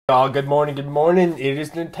Oh, good morning, good morning. It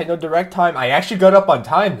is Nintendo Direct time. I actually got up on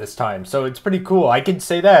time this time, so it's pretty cool. I can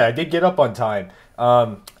say that. I did get up on time.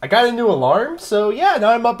 I got a new alarm, so yeah, now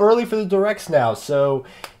I'm up early for the Directs now, so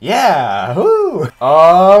yeah, whoo!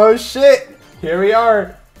 Oh, shit! Here we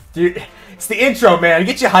are. Dude, it's the intro, man. It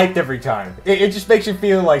gets you hyped every time. It just makes you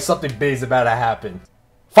feel like something big is about to happen.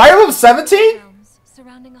 Fire Emblem 17?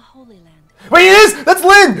 Surrounding a holy land. Wait, it is! That's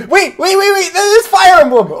Lyn! Wait! That is Fire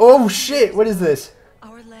Emblem! Oh, shit, what is this?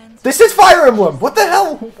 This is Fire Emblem! What the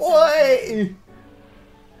hell? Why?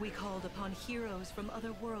 We called upon heroes from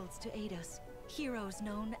other worlds to aid us. Heroes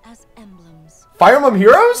known as emblems. Fire Emblem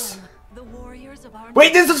Heroes? The warriors of our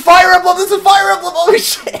Wait, this is Fire Emblem! This is Fire Emblem! Holy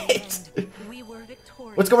shit! We were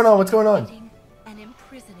victorious. What's going on? What's going on? And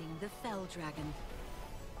imprisoning the fell dragon.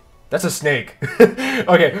 That's a snake.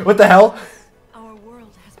 Okay, what the hell? Our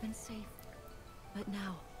world has been safe. But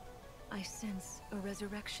now, I sense a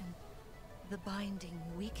resurrection. The binding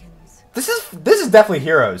weakens. This is definitely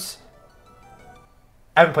Heroes.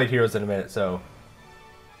 I haven't played Heroes in a minute, so.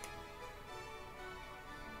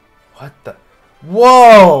 What the?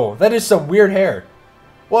 Whoa! That is some weird hair.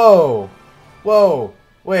 Whoa. Whoa.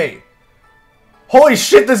 Wait. Holy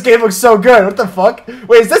shit, this game looks so good. What the fuck?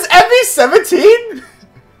 Wait, is this MV17?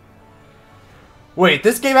 Wait,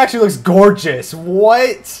 this game actually looks gorgeous.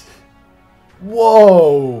 What?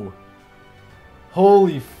 Whoa.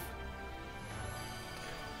 Holy f...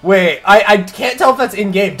 Wait, I can't tell if that's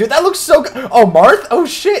in-game. Dude, that looks so good. Oh, Marth? Oh,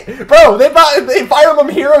 shit. Bro, they Fire Emblem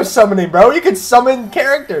Hero summoning, bro. You can summon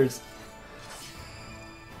characters.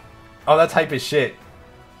 Oh, that's hype as shit.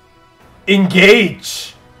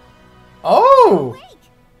 Engage. Oh.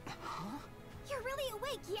 You're really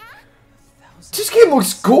awake, yeah? This game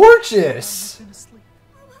looks gorgeous.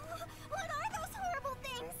 What are those horrible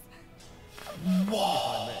things?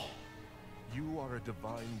 Whoa. You are a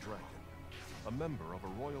divine dragon. A member of a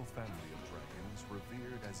royal family of dragons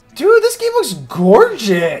revered as... Dude, this game looks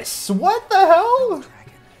gorgeous. What the hell?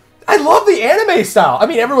 I love the anime style. I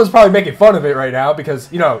mean, everyone's probably making fun of it right now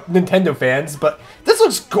because, you know, Nintendo fans, but this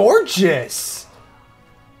looks gorgeous.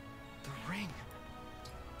 The ring.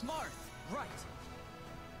 Marth, right.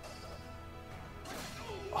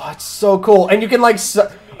 Oh, it's so cool. And you can like...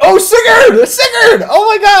 Oh, Sigurd! Sigurd! Oh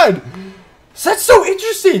my god! So that's so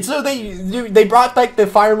interesting. So they brought like the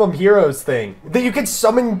Fire Emblem Heroes thing that you can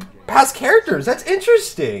summon past characters. That's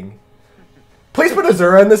interesting. Please put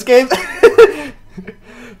Azura in this game.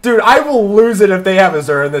 Dude, I will lose it if they have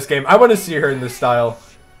Azura in this game. I want to see her in this style.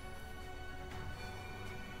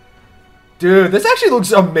 Dude, this actually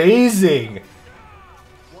looks amazing.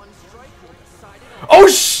 Oh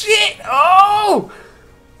shit! Oh!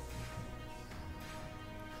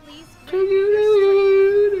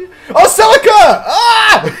 Oh, Celica!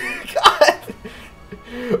 Ah! God!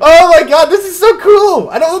 Oh my god, this is so cool!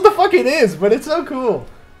 I don't know what the fuck it is, but it's so cool.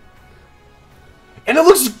 And it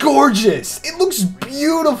looks gorgeous! It looks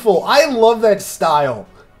beautiful! I love that style.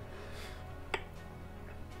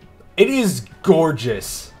 It is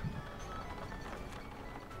gorgeous.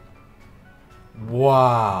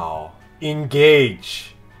 Wow. Engage.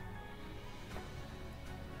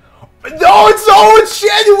 No, it's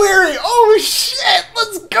January! Oh shit!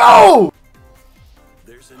 Let's go!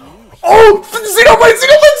 Oh! Xenoblade!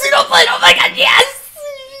 Oh my god, yes!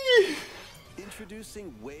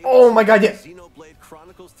 Oh my god, yeah. Xenoblade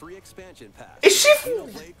Chronicles 3 expansion pass. Is she...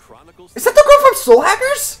 Is that the girl from Soul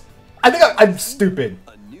Hackers? I think I'm stupid.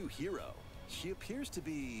 A new hero. She appears to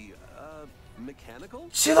be, mechanical?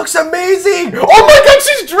 She looks amazing! Oh my god,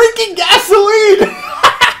 she's drinking gasoline!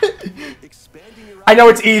 I know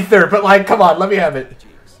it's ether, but like, come on, let me have it.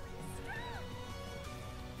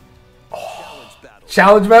 Oh,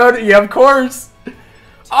 challenge mode? Yeah, of course.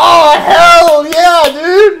 Oh, hell yeah,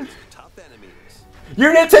 dude!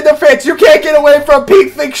 You're Nintendo fans, you can't get away from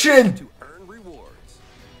Peak Fiction! To earn rewards.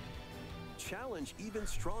 Challenge even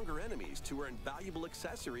stronger enemies to earn valuable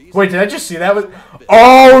accessories. Wait, did I just see that?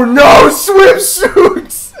 Oh no,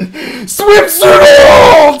 swimsuits! Swimsuit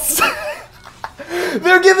ults!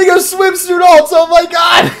 They're giving us swimsuit ults, oh my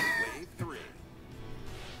god! Wave 3.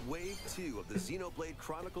 Wave 2 of the Xenoblade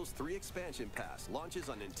Chronicles 3 expansion pass launches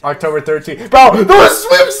on Nintendo October 13th. Bro, those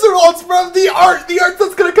swimsuit ults from the art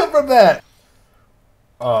that's gonna come from that!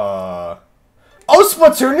 Oh,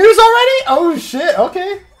 Splatoon news already? Oh shit,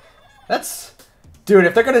 okay. That's... Dude,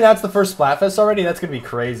 if they're gonna announce the first Splatfest already, that's gonna be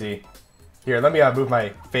crazy. Here, let me move my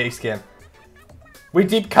face cam. We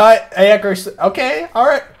deep cut, okay,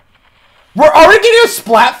 alright. We're already getting a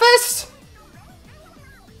Splatfest?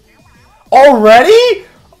 Already?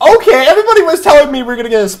 Okay, everybody was telling me we were gonna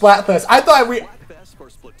get a Splatfest. I thought we... Splatfest for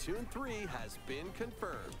Splatoon 3 has been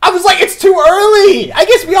confirmed. I was like, it's too early! I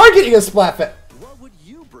guess we are getting a Splatfest. What would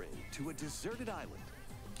you bring to a deserted island?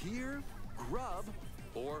 Gear, grub,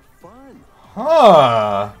 or fun?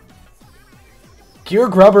 Huh. Gear,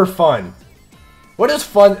 grub, or fun? What is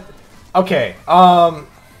fun? Okay,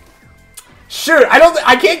 shoot,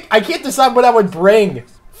 I can't decide what I would bring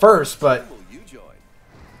first, but... Will you join?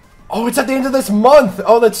 Oh, it's at the end of this month!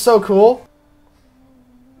 Oh, that's so cool.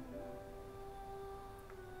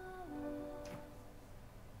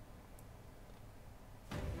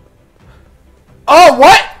 Oh,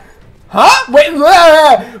 what? Huh? Wait,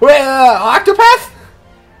 Octopath?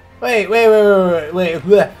 Wait,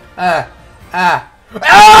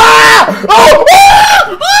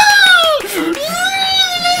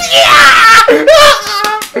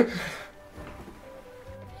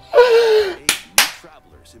 Oh! Eight new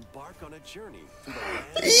travelers embark on a journey through the land.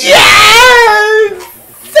 Yes!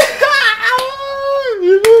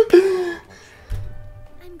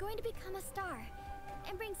 I'm going to become a star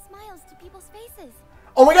and bring smiles to people's faces.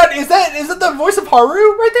 Oh my god, is that the voice of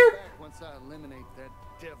Haru right there? Once I eliminate that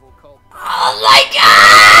devil called... Oh my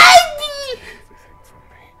god!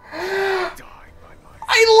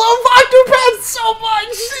 I love Octopath so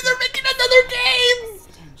much! They're making another game!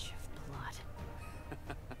 Stench of blood.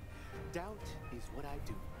 Doubt is what I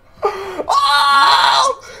do.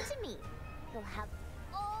 Oh! To me, you'll have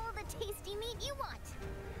all the tasty meat you want. I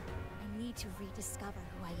need to rediscover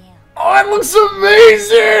who I am. Oh, it looks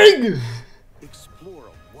amazing! Explore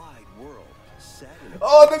a wide world set in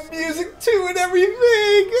Oh, the music too and everything!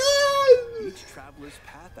 Ah! each traveler's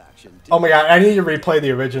path action. Oh my god, I need to replay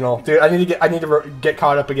the original, dude. I need to get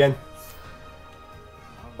caught up again.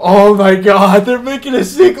 Oh my god, they're making a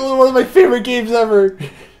sequel to one of my favorite games ever.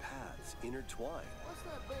 Paths intertwine.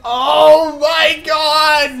 Oh my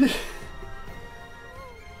god!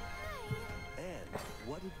 And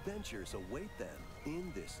what adventures await them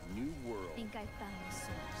in this new world? I think I found the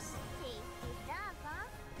source. Tasty stuff, huh?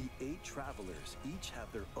 The 8 travelers each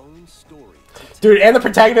have their own story to tell. Dude, and the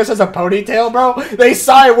protagonist has a ponytail, bro. They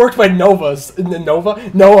saw it worked with Noah,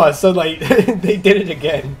 so like they did it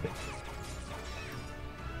again.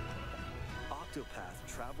 Octopath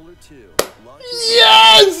Traveler 2 launches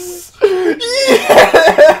Yes!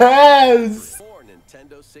 Yes! for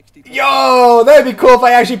Nintendo 64. Yo, that'd be cool if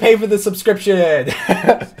I actually pay for the subscription.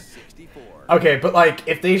 64. Okay, but like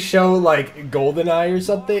if they show like GoldenEye or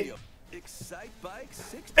something. Excite Bike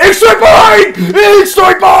 60. Excite Bike!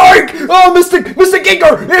 Excite Bike! Oh, Mr.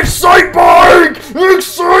 Ginger! Excite Bike!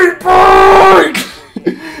 Excite Bike!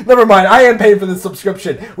 Never mind, I am paying for the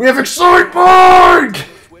subscription. We have Excite Bike!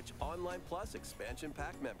 Switch Online Plus expansion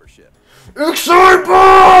pack membership. Excite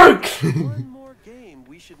Bike! One more game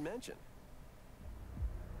we should mention.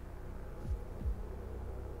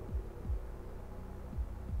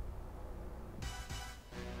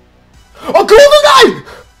 Oh, GoldenEye!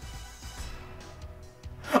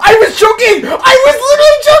 I was joking! I was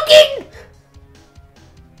literally joking!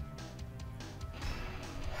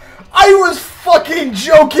 I was fucking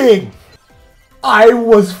joking! I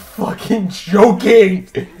was fucking joking!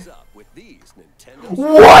 Things up with these Nintendo.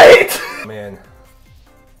 What? Man.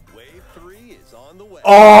 Wave 3 is on the way.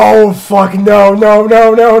 Oh, fuck, no,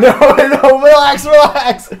 relax.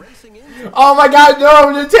 Racing into Oh my god, no,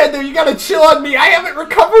 Nintendo, you gotta chill on me. I haven't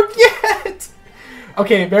recovered yet.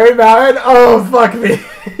 Okay, Mary Mountain. Oh, fuck me.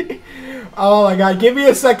 Oh my god, give me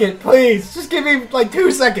a second, please. Just give me like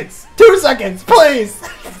 2 seconds. 2 seconds, please.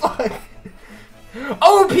 Fuck.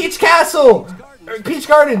 Oh, Peach Castle. Peach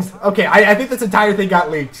Gardens. Okay, I think this entire thing got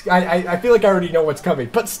leaked. I feel like I already know what's coming.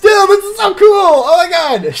 But still, this is so cool. Oh my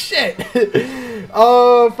god. Shit.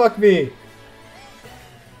 Oh, fuck me.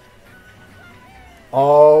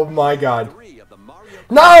 Oh my god. 3 of the Mario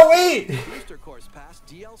No, wait. Booster Course Pass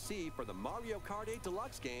DLC for the Mario Kart 8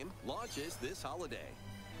 Deluxe game launches this holiday.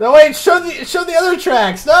 No, wait. Show the other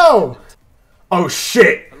tracks. No. Oh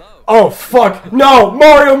shit. Oh fuck. No,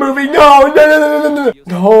 Mario movie. No.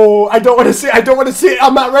 No, I don't want to see it. I don't want to see it.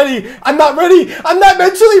 I'm not ready. I'm not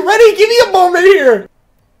mentally ready. Give me a moment here.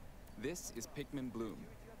 This is Pikmin Bloom.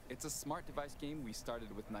 It's a smart device game we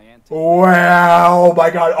started with Niantic. Wow. Oh my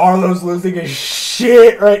god. Arlo's losing his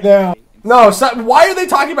shit right now. No, why are they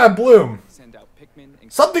talking about Bloom? Send out Pikmin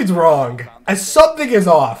and Something's wrong. Something is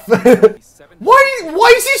off.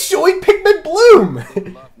 Why is he showing Pikmin Bloom?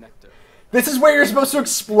 love nectar. This is where you're supposed to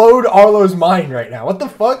explode Arlo's mind right now. What the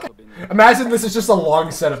fuck? Imagine this is just a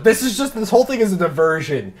long setup. This whole thing is a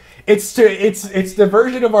diversion. It's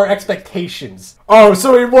diversion of our expectations. Oh,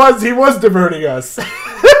 so he was diverting us.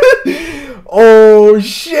 Oh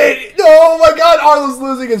shit. Oh my god, Arlo's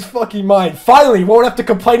losing his fucking mind. Finally, won't have to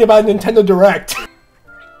complain about Nintendo Direct.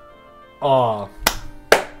 Aw.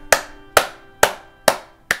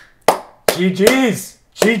 GG's.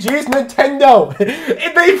 GG's Nintendo.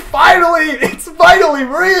 It's finally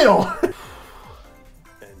real.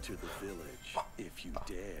 Enter the village if you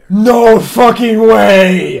dare. No fucking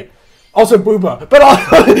way. Also Booba, but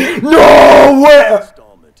no way.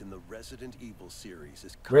 Installment in the Resident Evil series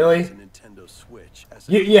is Really? coming to Nintendo Switch as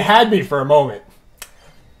a You had me for a moment.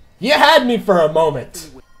 You had me for a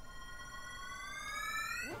moment.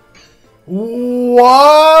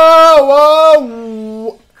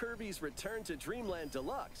 Whoa! Kirby's Return to Dreamland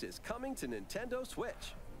Deluxe is coming to Nintendo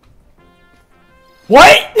Switch.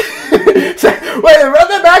 What? Wait, run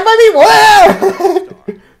that back by me?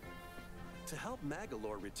 What? To help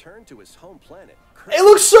Magalore return to his home planet, It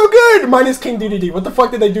looks so good! Minus King DDD. What the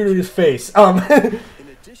fuck did they do to his face? in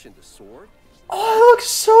addition to Sword, Oh, it looks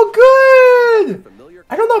so good!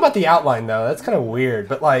 I don't know about the outline, though. That's kind of weird,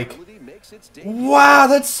 but like... ability makes its debut. Wow,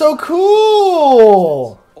 that's so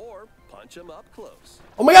cool! Or punch him up close.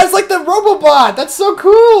 Oh my god, it's like the Robobot! That's so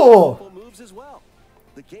cool! Full moves as well.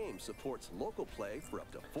 The game supports local play for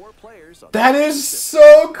up to 4 players. On That the is system.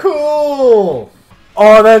 so cool!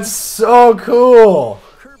 Oh, that's so cool!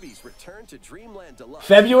 Kirby's Return to Dreamland Deluxe.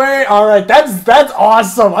 February? Alright, that's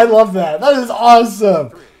awesome! I love that. That is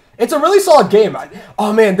awesome! It's a really solid game.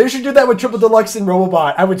 Oh man, they should do that with Triple Deluxe and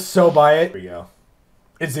Robobot. I would so buy it. Here we go.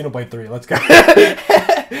 It's Xenoblade 3. Let's go.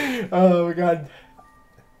 Oh my god.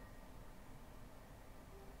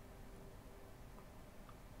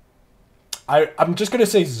 I'm just gonna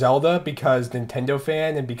say Zelda because Nintendo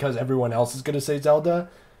fan and because everyone else is gonna say Zelda.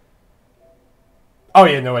 Oh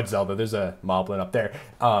yeah, no, it's Zelda. There's a moblin up there.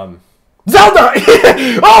 Zelda!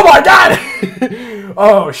 Oh my god!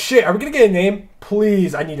 Oh shit, are we gonna get a name?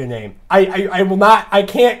 Please, I need a name. I will not, I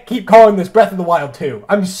can't keep calling this Breath of the Wild 2.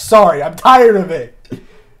 I'm sorry, I'm tired of it.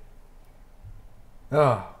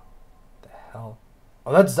 Oh, what the hell?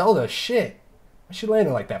 Oh, that's Zelda, shit. What's she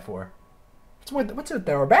landing like that for? What's it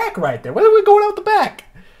there? Our back right there. What are we going out the back?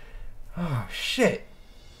 Oh, shit.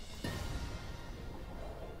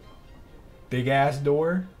 Big ass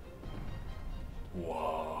door.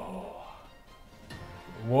 Whoa.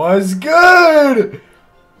 Was good!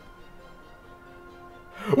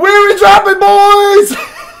 Where are we dropping, boys?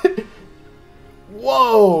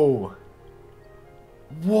 Whoa.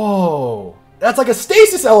 Whoa. That's like a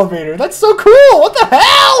stasis elevator. That's so cool. What the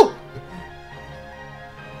hell?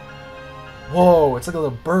 Whoa, it's like a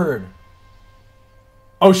little bird.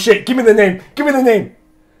 Oh shit, give me the name. Give me the name.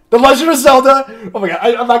 The Legend of Zelda. Oh my god,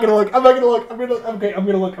 I'm not gonna look. I'm not gonna look. I'm gonna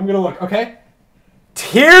look. I'm gonna look, okay?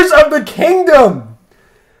 Tears of the Kingdom.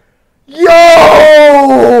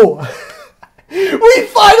 Yo! We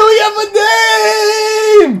finally have a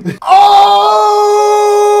name!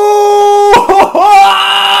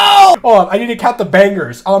 Oh! Oh, I need to count the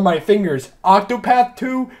bangers on my fingers. Octopath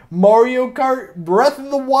 2, Mario Kart, Breath of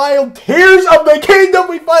the Wild, Tears of the Kingdom.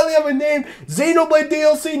 We finally have a name. Xenoblade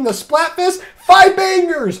DLC and the Splatfest. 5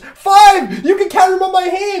 bangers. 5! You can count them on my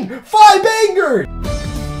hand. 5 bangers!